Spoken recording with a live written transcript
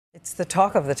It's the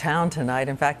talk of the town tonight.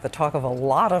 In fact, the talk of a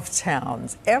lot of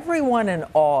towns. Everyone in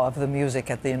awe of the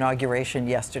music at the inauguration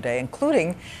yesterday,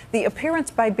 including the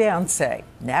appearance by Beyonce,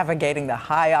 navigating the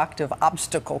high-octave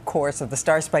obstacle course of the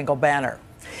Spangled Banner.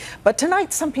 But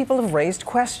tonight, some people have raised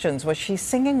questions. Was she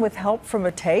singing with help from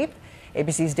a tape?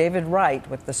 ABC's David Wright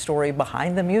with the story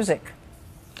behind the music.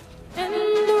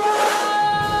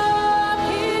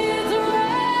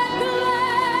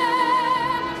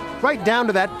 Right down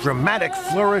to that dramatic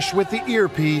flourish with the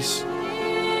earpiece.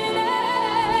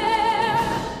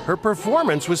 Her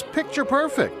performance was picture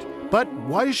perfect. But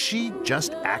was she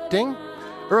just acting?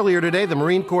 Earlier today, the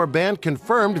Marine Corps band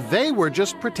confirmed they were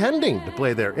just pretending to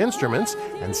play their instruments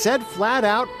and said flat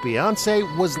out Beyonce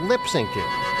was lip-syncing.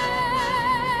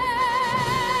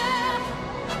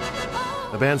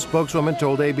 The band spokeswoman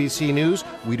told ABC News,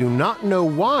 "We do not know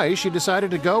why she decided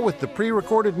to go with the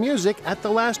pre-recorded music at the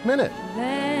last minute."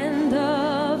 Land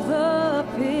of the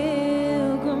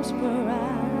Pilgrim's Parade.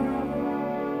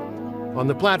 On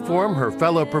the platform, her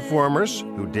fellow performers,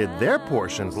 who did their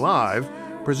portions live,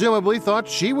 presumably thought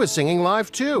she was singing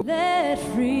live too. Let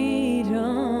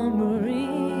freedom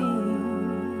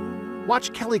ring.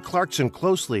 Watch Kelly Clarkson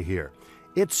closely here.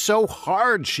 "It's so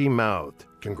hard," she mouthed,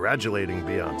 congratulating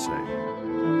Beyonce.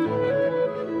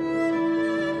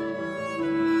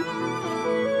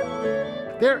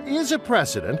 There is a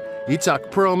precedent.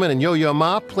 Itzhak Perlman and Yo-Yo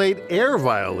Ma played air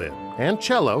violin and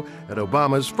cello at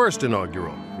Obama's first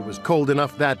inaugural. It was cold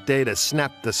enough that day to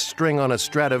snap the string on a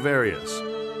Stradivarius.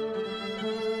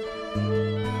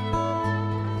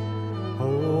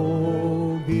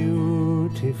 Oh,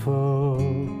 beautiful.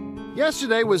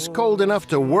 Yesterday was cold enough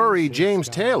to worry James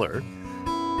Taylor.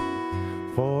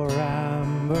 For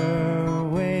amber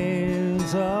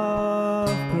waves of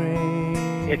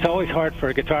grain. It's always hard for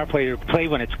a guitar player to play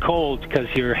when it's cold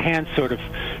because your hands sort of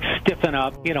stiffen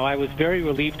up. You know, I was very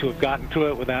relieved to have gotten through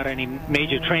it without any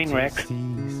major train wrecks.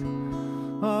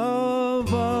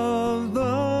 Above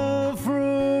the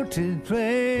fruited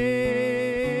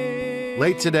plain.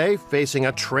 Late today, facing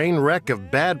a train wreck of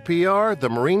bad PR, the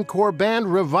Marine Corps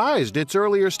band revised its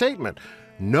earlier statement.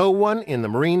 No one in the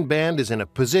Marine band is in a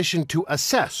position to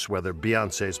assess whether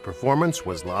Beyonce's performance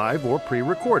was live or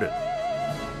pre-recorded.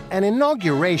 An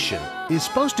inauguration is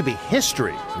supposed to be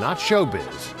history, not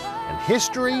showbiz. And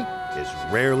history is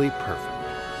rarely perfect.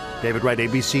 David Wright,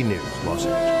 ABC News, Los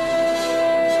Angeles.